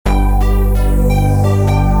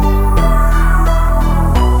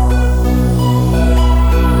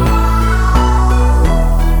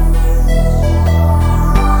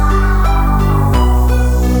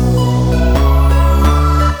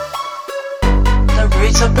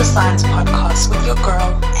Root of the Science podcast with your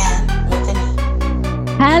girl, Anne with an E.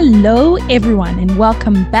 Hello, everyone, and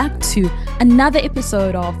welcome back to another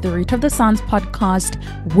episode of the Root of the Science podcast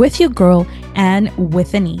with your girl, Anne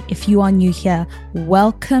with an E. If you are new here,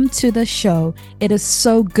 welcome to the show. It is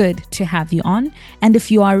so good to have you on. And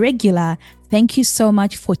if you are regular, thank you so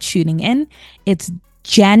much for tuning in. It's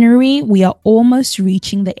January. We are almost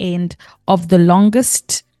reaching the end of the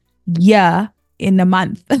longest year in a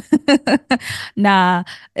month.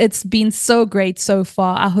 It's been so great so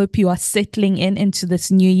far. I hope you are settling into this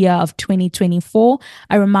new year of 2024.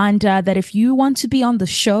 A reminder that if you want to be on the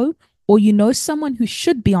show or you know someone who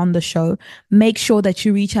should be on the show, make sure that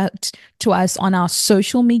you reach out to us on our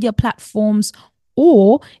social media platforms,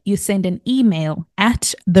 or you send an email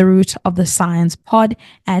at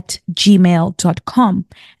therootofthesciencepod@gmail.com.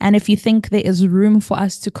 And if you think there is room for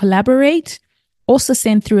us to collaborate, also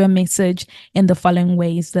send through a message in the following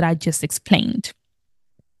ways that I just explained.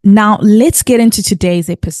 Now, let's get into today's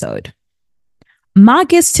episode. My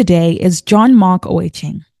guest today is Johnmark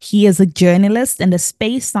Ochieng. He is a journalist and a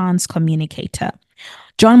space science communicator.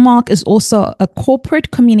 Johnmark is also a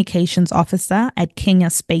corporate communications officer at Kenya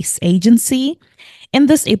Space Agency. In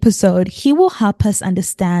this episode, he will help us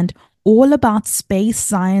understand all about space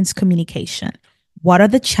science communication. What are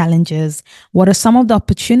the challenges? What are some of the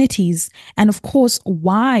opportunities? And of course,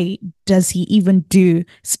 why does he even do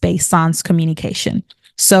space science communication?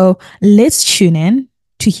 So let's tune in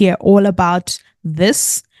to hear all about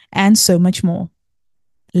this and so much more.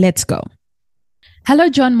 Let's go.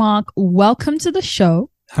 Hello, Johnmark. Welcome to the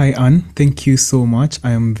show. Hi, Anne. Thank you so much.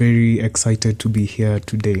 I am very excited to be here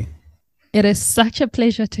today. It is such a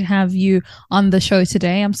pleasure to have you on the show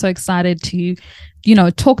today. I'm so excited to,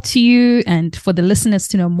 talk to you and for the listeners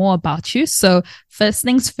to know more about you. So first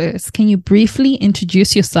things first, can you briefly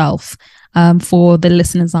introduce yourself for the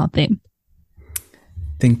listeners out there?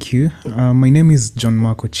 Thank you. My name is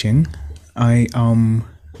Johnmark Ochieng. I am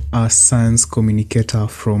a science communicator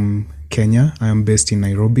from Kenya. I am based in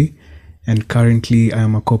Nairobi, and currently I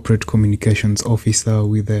am a corporate communications officer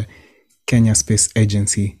with the Kenya Space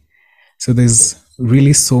Agency. So there's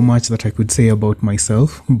really so much that I could say about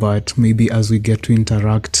myself, but maybe as we get to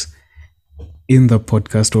interact in the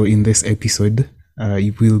podcast or in this episode,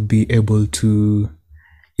 you'll be able to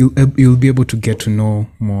get to know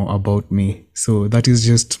more about me. So that is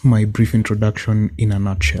just my brief introduction in a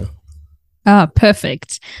nutshell.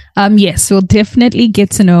 Perfect. Yes, we'll definitely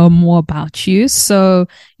get to know more about you. So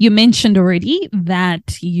you mentioned already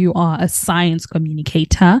that you are a science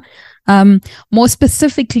communicator. More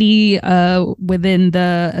specifically within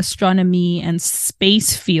the astronomy and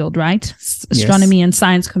space field, right? Astronomy Yes. and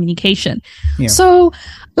science communication. Yeah. So,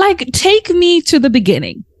 take me to the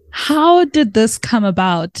beginning. How did this come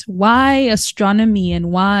about? Why astronomy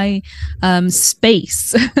and why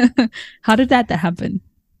space? How did that happen?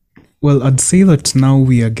 Well, I'd say that now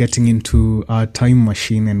we are getting into our time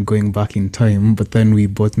machine and going back in time, but then we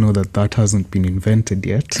both know that that hasn't been invented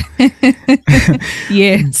yet.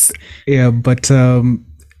 Yes. Yeah, but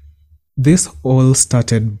this all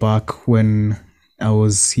started back when I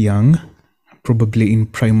was young, probably in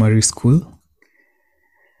primary school.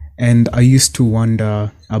 And I used to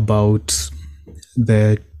wonder about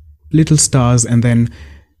the little stars, and then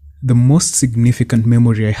the most significant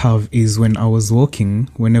memory I have is when I was walking,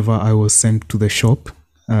 whenever I was sent to the shop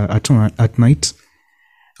at night.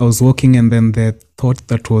 I was walking, and then the thought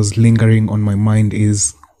that was lingering on my mind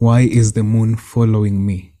is, why is the moon following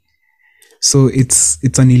me? So it's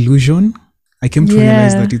an illusion. I came to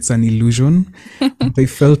realize that it's an illusion. I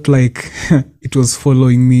felt like it was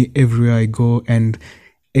following me everywhere I go, and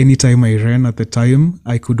anytime I ran at the time,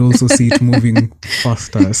 I could also see it moving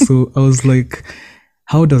faster. So I was like,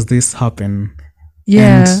 how does this happen?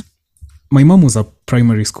 Yeah. And my mom was a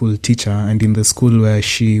primary school teacher, and in the school where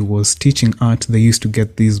she was teaching art, they used to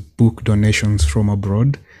get these book donations from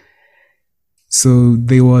abroad. So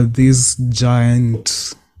they were these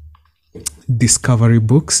giant discovery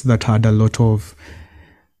books that had a lot of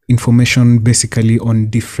information basically on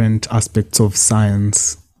different aspects of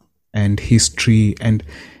science and history and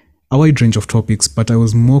a wide range of topics, but I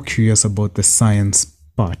was more curious about the science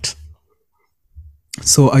part.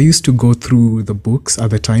 So I used to go through the books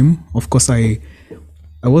at the time. Of course, I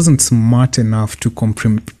wasn't smart enough to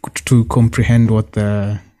comprehend what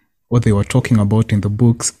they were talking about in the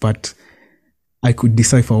books, but I could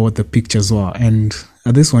decipher what the pictures were. And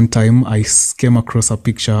at this one time, I came across a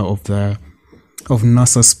picture of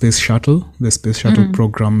NASA's space shuttle, the space shuttle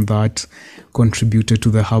program that contributed to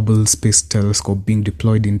the Hubble Space Telescope being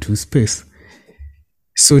deployed into space.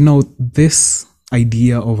 So now this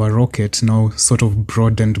idea of a rocket now sort of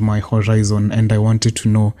broadened my horizon, and I wanted to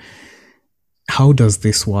know, how does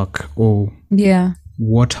this work, or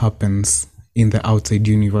what happens in the outside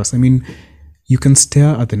universe? I mean, you can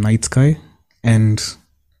stare at the night sky and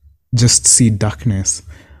just see darkness,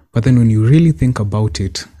 but then when you really think about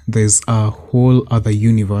it, there's a whole other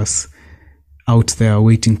universe out there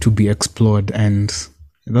waiting to be explored, and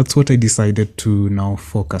that's what I decided to now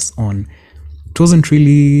focus on. It wasn't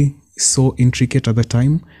really so intricate at the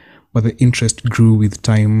time, but the interest grew with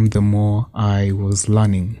time the more I was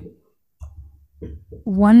learning.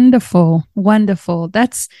 Wonderful.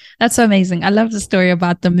 That's amazing. I love the story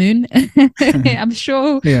about the moon. I'm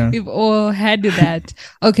sure we've all had that.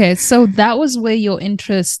 Okay, so that was where your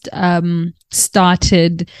interest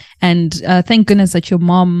started, and thank goodness that your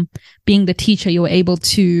mom, being the teacher, you were able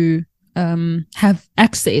to have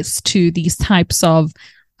access to these types of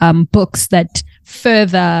books that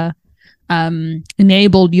further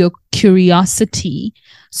enabled your curiosity.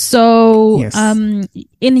 So, Yes.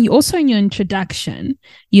 in your introduction,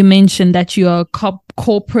 you mentioned that you're a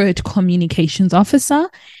corporate communications officer,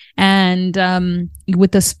 and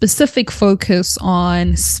with a specific focus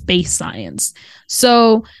on space science.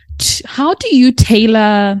 So, how do you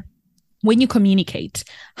tailor when you communicate?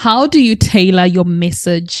 How do you tailor your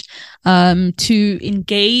message to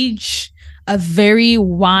engage a very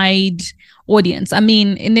wide audience? I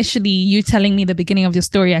mean, initially you telling me the beginning of your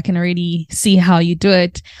story, I can already see how you do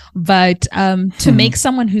it, but to make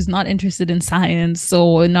someone who's not interested in science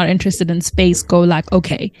or not interested in space go like,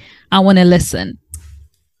 okay, I want to listen.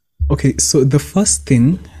 Okay, so the first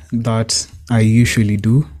thing that I usually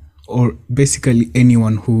do, or basically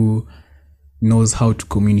anyone who knows how to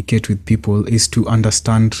communicate with people, is to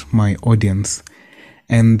understand my audience,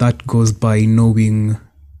 and that goes by knowing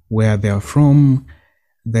where they are from,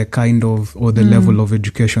 the kind of, or the level of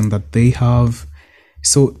education that they have.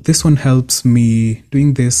 So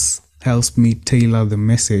doing this helps me tailor the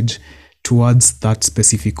message towards that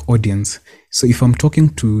specific audience. So if I'm talking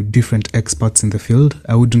to different experts in the field,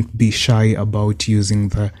 I wouldn't be shy about using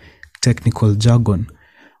the technical jargon.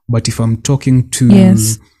 But if I'm talking to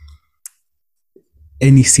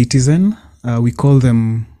any citizen, we call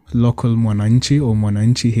them local mwananchi or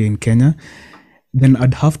mwananchi here in Kenya, then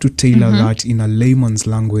I'd have to tailor that in a layman's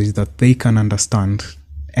language that they can understand.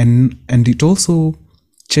 And it also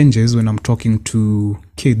changes when I'm talking to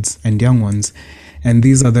kids and young ones. And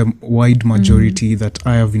these are the wide majority that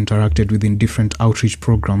I have interacted with in different outreach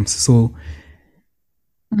programs. So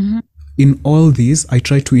in all these, I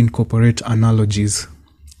try to incorporate analogies.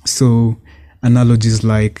 So analogies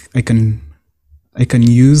like I can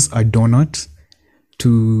use a donut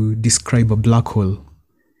to describe a black hole.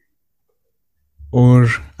 Or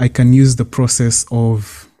I can use the process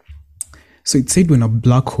of, so it said when a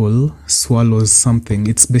black hole swallows something,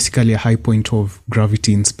 it's basically a high point of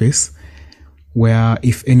gravity in space, where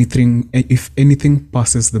if anything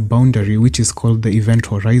passes the boundary, which is called the event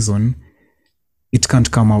horizon, it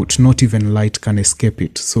can't come out. Not even light can escape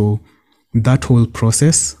it. So that whole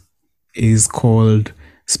process is called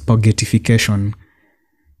spaghettification.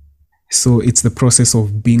 So it's the process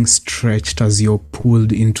of being stretched as you're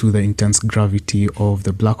pulled into the intense gravity of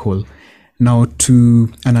the black hole. Now,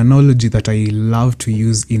 to an analogy that I love to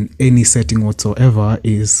use in any setting whatsoever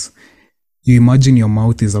is, you imagine your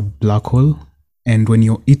mouth is a black hole, and when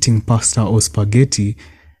you're eating pasta or spaghetti,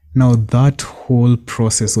 now that whole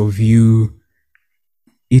process of you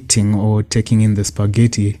eating or taking in the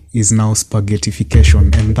spaghetti is now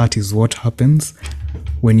spaghettification, and that is what happens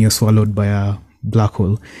when you're swallowed by a black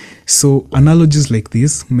hole. So analogies like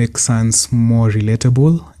this make science more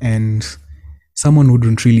relatable, and someone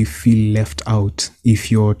wouldn't really feel left out if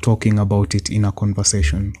you're talking about it in a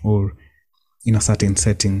conversation or in a certain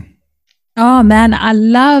setting. Oh man, I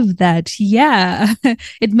love that. Yeah.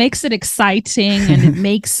 It makes it exciting, and it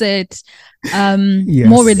makes it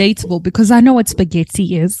more relatable, because I know what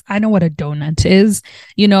spaghetti is. I know what a donut is,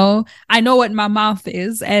 I know what my mouth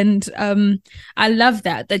is. And I love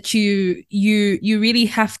that you really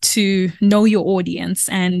have to know your audience.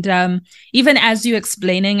 And even as you're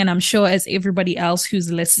explaining, and I'm sure as everybody else who's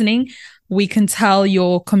listening, we can tell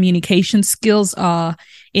your communication skills are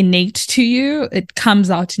innate to you. It comes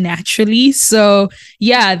out naturally. So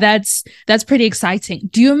yeah, that's pretty exciting.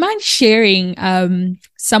 Do you mind sharing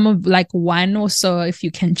some of like one or so, if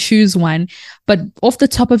you can choose one, but off the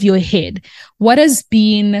top of your head, what has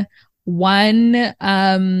been one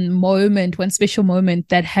moment, one special moment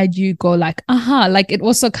that had you go like, like it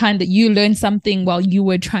also kind of, you learned something while you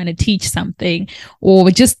were trying to teach something, or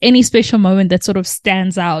just any special moment that sort of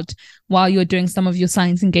stands out while you're doing some of your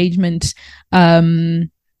science engagement,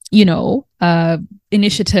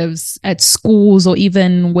 initiatives at schools or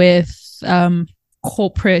even with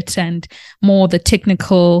corporate and more the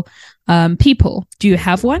technical people. Do you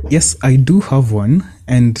have one? Yes, I do have one,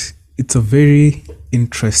 and it's a very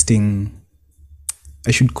interesting,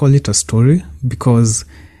 I should call it a story, because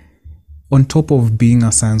on top of being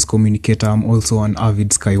a science communicator, I'm also an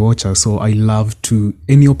avid sky watcher. So I love to,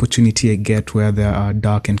 any opportunity I get where there are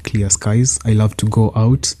dark and clear skies, I love to go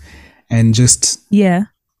out and just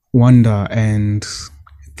wonder and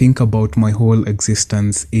think about my whole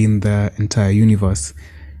existence in the entire universe.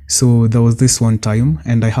 So there was this one time,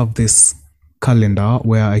 and I have this calendar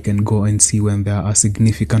where I can go and see when there are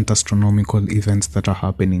significant astronomical events that are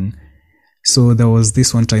happening. So there was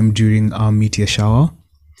this one time during our meteor shower.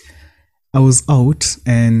 I was out,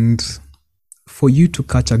 and for you to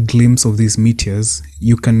catch a glimpse of these meteors,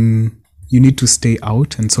 you need to stay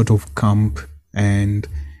out and sort of camp, and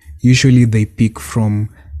usually they peak from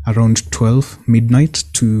around 12 midnight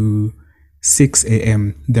to 6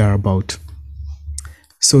 a.m. thereabout.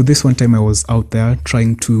 So this one time I was out there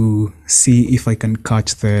trying to see if I can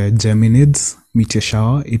catch the Geminids meteor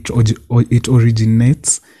shower. It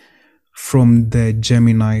originates from the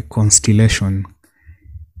Gemini constellation.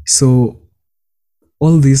 So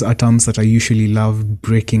all these are terms that I usually love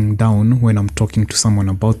breaking down when I'm talking to someone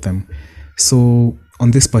about them. So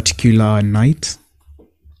on this particular night,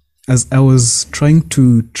 as I was trying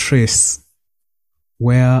to trace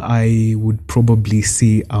where I would probably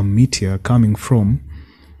see a meteor coming from,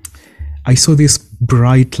 I saw this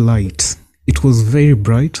bright light. It was very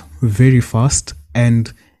bright, very fast,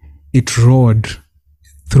 and it roared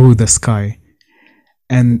through the sky.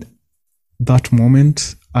 And that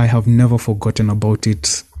moment, I have never forgotten about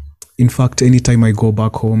it. In fact, anytime I go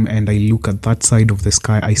back home and I look at that side of the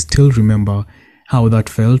sky, I still remember how that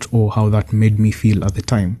felt or how that made me feel at the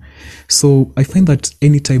time. So I find that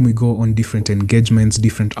anytime we go on different engagements,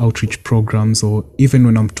 different outreach programs, or even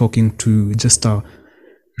when I'm talking to just a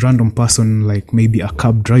random person, like maybe a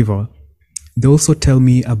cab driver, they also tell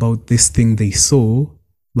me about this thing they saw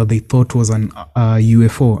that they thought was an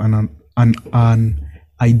UFO, an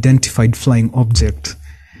unidentified flying object.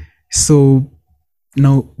 So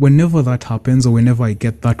now, whenever that happens or whenever I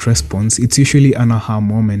get that response, it's usually an aha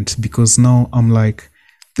moment, because now I'm like,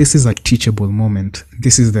 this is a teachable moment.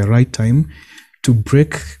 This is the right time to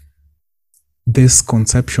break this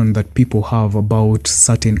conception that people have about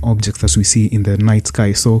certain objects that we see in the night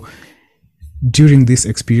sky. So during these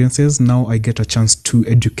experiences, now I get a chance to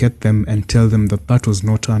educate them and tell them that that was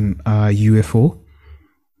not an UFO.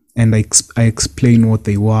 And I explain what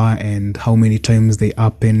they were and how many times they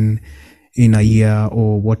happen in a year,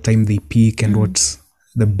 or what time they peak, and what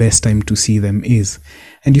the best time to see them is.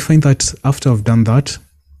 And you find that after I've done that,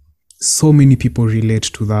 so many people relate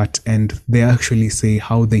to that, and they actually say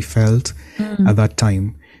how they felt at that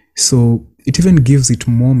time. So it even gives it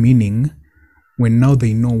more meaning when now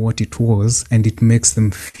they know what it was, and it makes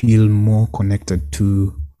them feel more connected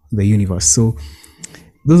to the universe. So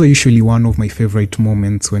those are usually one of my favorite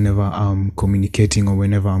moments whenever I'm communicating or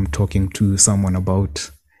whenever I'm talking to someone about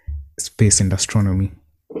space and astronomy.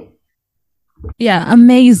 Yeah,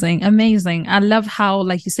 amazing. I love how,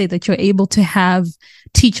 like you say, that you're able to have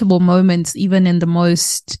teachable moments even in the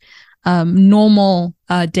most normal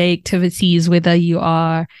day activities, whether you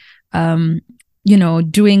are going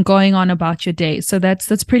on about your day. So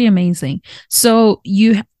that's pretty amazing. So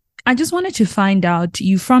I just wanted to find out,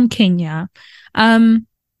 you from Kenya,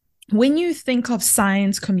 when you think of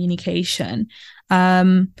science communication,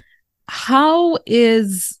 how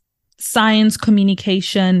is science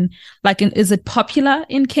communication, like, is it popular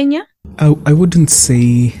in Kenya? I wouldn't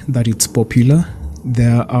say that it's popular.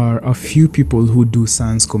 There are a few people who do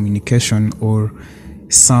science communication, or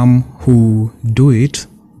some who do it,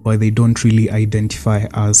 but they don't really identify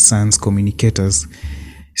as science communicators.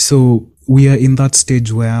 So we are in that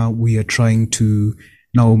stage where we are trying to,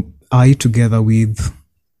 now I, together with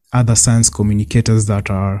other science communicators that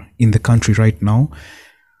are in the country right now,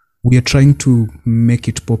 we are trying to make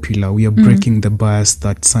it popular. We are breaking the bias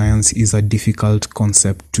that science is a difficult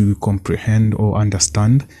concept to comprehend or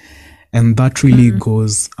understand. And that really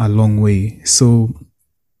goes a long way. So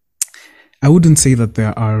I wouldn't say that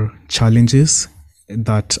there are challenges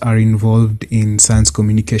that are involved in science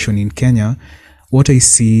communication in Kenya. What I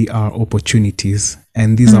see are opportunities,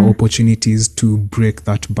 and these are opportunities to break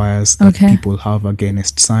that bias that people have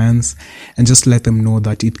against science, and just let them know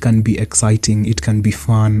that it can be exciting, it can be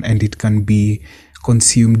fun, and it can be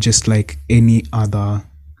consumed just like any other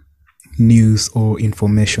news or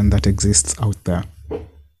information that exists out there.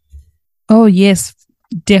 Oh, yes,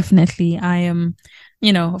 definitely. I am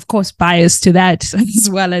of course, biased to that as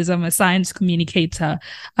well, as I'm a science communicator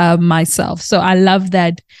myself. So I love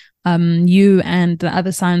that you and the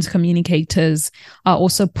other science communicators are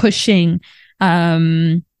also pushing that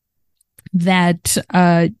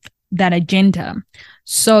agenda.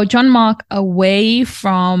 So, Johnmark, away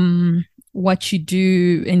from what you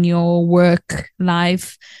do in your work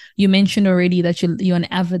life, you mentioned already that you're an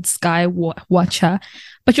avid sky watcher,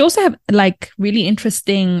 but you also have like really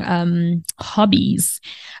interesting hobbies,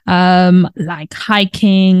 like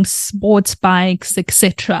hiking, sports bikes,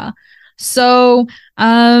 etc. So,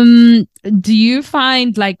 do you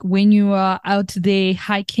find like when you are out there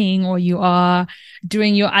hiking or you are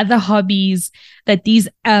doing your other hobbies that these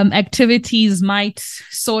activities might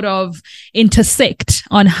sort of intersect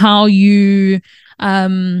on how you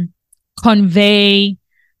convey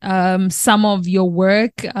some of your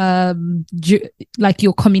work, like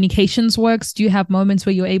your communications works? Do you have moments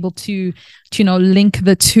where you're able to link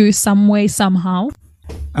the two some way, somehow?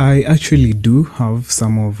 I actually do have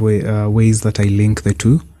some of ways that I link the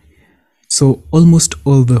two. So almost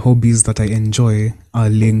all the hobbies that I enjoy are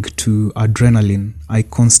linked to adrenaline. I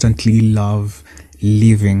constantly love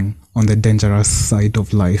living on the dangerous side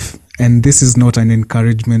of life. And this is not an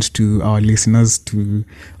encouragement to our listeners to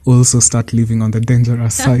also start living on the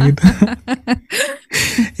dangerous side.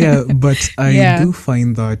 Yeah, but I do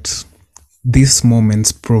find that these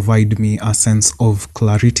moments provide me a sense of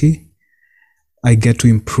clarity. I get to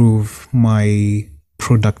improve my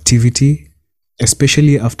productivity,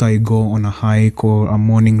 especially after I go on a hike or a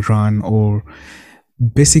morning run, or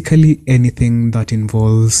basically anything that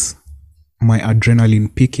involves my adrenaline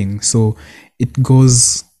peaking. So it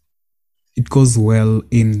goes well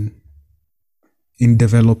in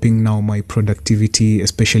developing now my productivity,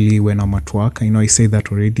 especially when I'm at work. I know I say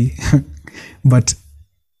that already, but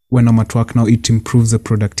when I'm at work now, it improves the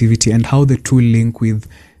productivity. And how the two link with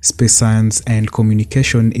space science and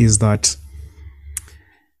communication is that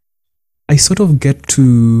I sort of get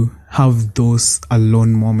to have those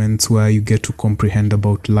alone moments where you get to comprehend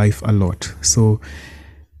about life a lot. So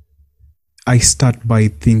I start by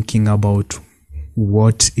thinking about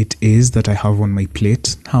what it is that I have on my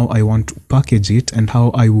plate, how I want to package it, and how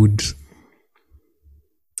I would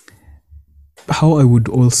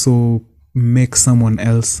also make someone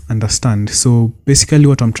else understand. So basically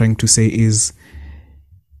what I'm trying to say is,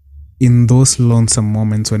 in those lonesome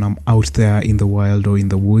moments when I'm out there in the wild or in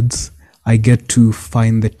the woods, I get to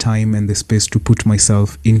find the time and the space to put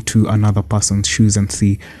myself into another person's shoes and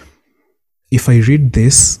see, if I read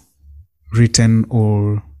this written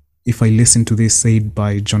or if I listen to this said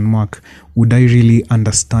by Johnmark, would I really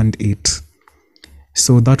understand it?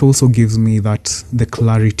 So that also gives me the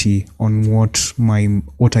clarity on what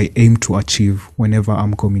I aim to achieve whenever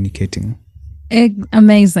I'm communicating.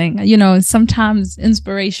 Amazing. Sometimes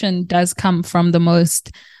inspiration does come from the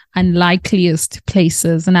most unlikeliest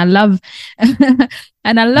places, and I love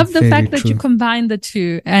the fact that you combine the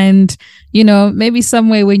two. And maybe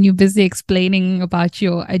somewhere when you're busy explaining about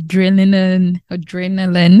your adrenaline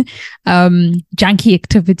junkie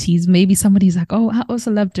activities, maybe somebody's like, oh, I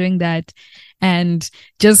also love doing that. And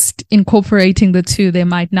just incorporating the two, they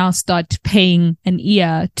might now start paying an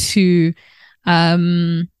ear to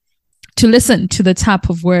listen to the type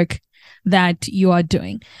of work that you are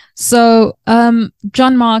doing. So,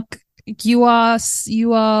 Johnmark, you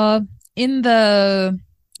are in the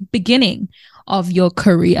beginning of your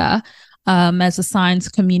career as a science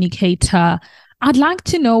communicator. I'd like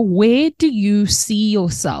to know, where do you see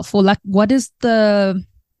yourself, or like what is the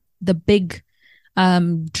big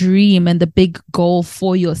dream and the big goal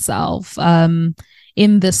for yourself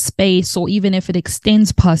in this space, or even if it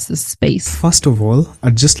extends past this space? First of all,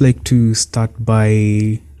 I'd just like to start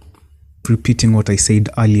by repeating what I said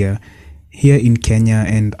earlier. Here in Kenya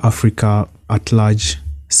and Africa at large,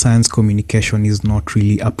 science communication is not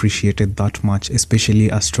really appreciated that much, especially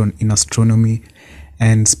in astronomy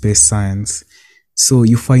and space science. So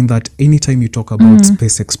you find that anytime you talk about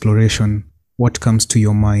space exploration, what comes to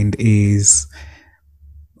your mind is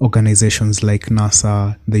organizations like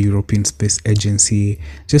NASA, the European Space Agency,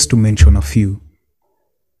 just to mention a few.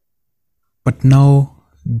 But now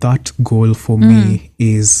that goal for me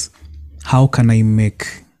is, how can I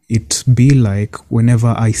make it be like,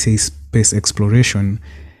 whenever I say space exploration,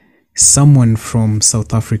 someone from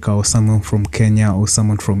South Africa or someone from Kenya or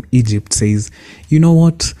someone from Egypt says, you know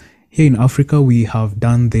what, here in Africa we have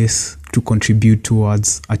done this to contribute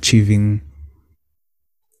towards achieving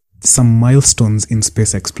some milestones in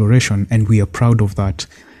space exploration, and we are proud of that.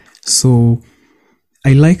 So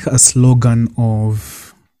I like a slogan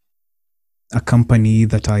of a company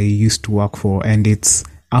that I used to work for, and it's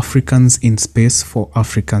Africans in space for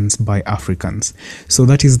Africans by Africans. So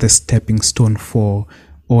that is the stepping stone for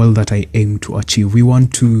all that I aim to achieve. I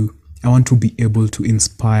want to be able to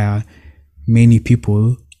inspire many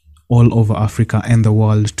people all over Africa and the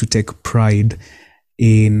world to take pride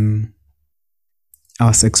in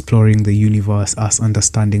us exploring the universe, us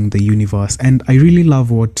understanding the universe. And I really love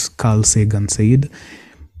what Carl Sagan said.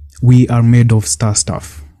 We are made of star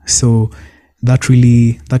stuff. So that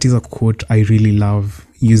is a quote I really love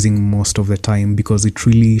using most of the time, because it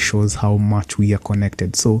really shows how much we are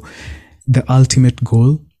connected. So the ultimate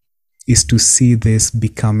goal is to see this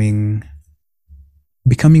becoming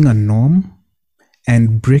a norm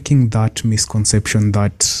and breaking that misconception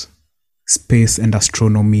that space and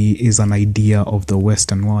astronomy is an idea of the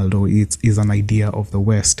Western world, or it is an idea of the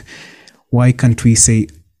West. Why can't we say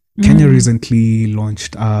Kenya recently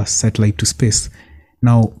launched a satellite to space?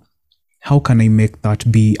 Now, how can I make that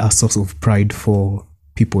be a source of pride for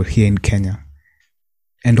people here in Kenya?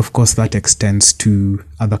 And of course, that extends to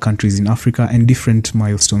other countries in Africa and different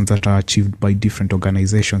milestones that are achieved by different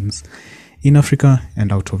organizations in Africa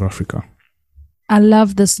and out of Africa. I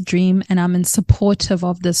love this dream, and I'm in supportive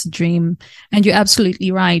of this dream. And you're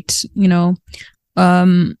absolutely right.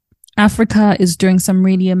 Africa is doing some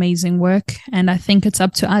really amazing work, and I think it's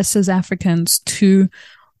up to us as Africans to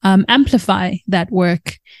amplify that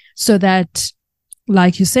work, so that,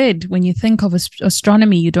 like you said, when you think of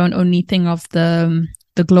astronomy, you don't only think of the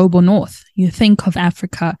global north. You think of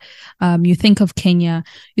Africa, you think of Kenya,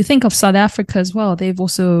 you think of South Africa as well. They've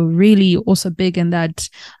also big in that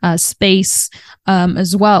space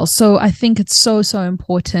as well. So I think it's so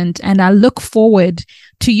important, and I look forward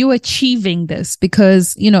to you achieving this,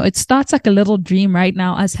 because it starts like a little dream right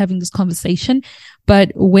now, us having this conversation.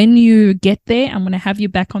 But when you get there, I'm going to have you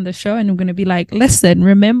back on the show, and I'm going to be like, listen,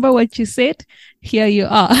 remember what you said? Here you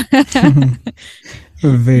are.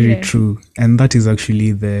 Very true. And that is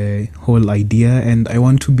actually the whole idea. And I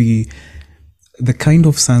want to be the kind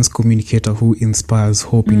of science communicator who inspires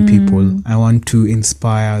hope in people. I want to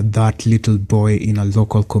inspire that little boy in a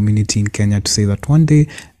local community in Kenya to say that one day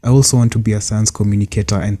I also want to be a science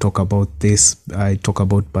communicator and talk about this. I talk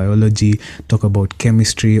about biology, talk about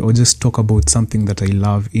chemistry, or just talk about something that I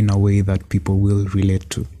love in a way that people will relate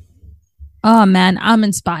to. Oh man, I'm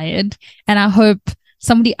inspired, and I hope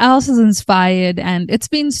somebody else is inspired. And it's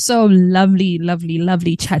been so lovely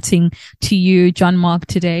chatting to you, Johnmark,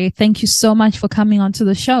 today. Thank you so much for coming onto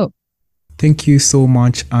the show. Thank you so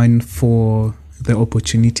much, and for the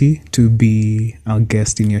opportunity to be a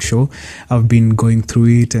guest in your show. I've been going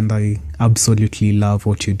through it, and I absolutely love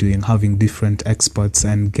what you're doing, having different experts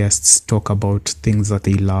and guests talk about things that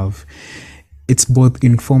they love. It's both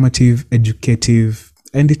informative, educative,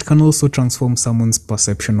 and it can also transform someone's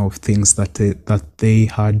perception of things that they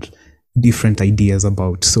had different ideas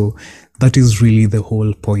about. So that is really the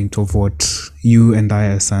whole point of what you and I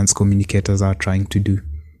as science communicators are trying to do.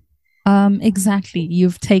 Exactly.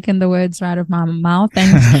 You've taken the words right out of my mouth.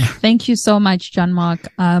 And thank you so much, Johnmark.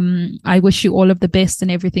 I wish you all of the best in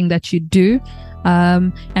everything that you do.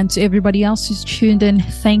 And to everybody else who's tuned in,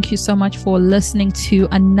 thank you so much for listening to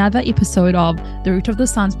another episode of the Root of the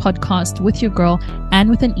Science podcast with your girl, Anne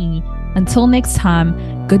with an E. Until next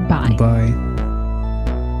time, goodbye. Bye.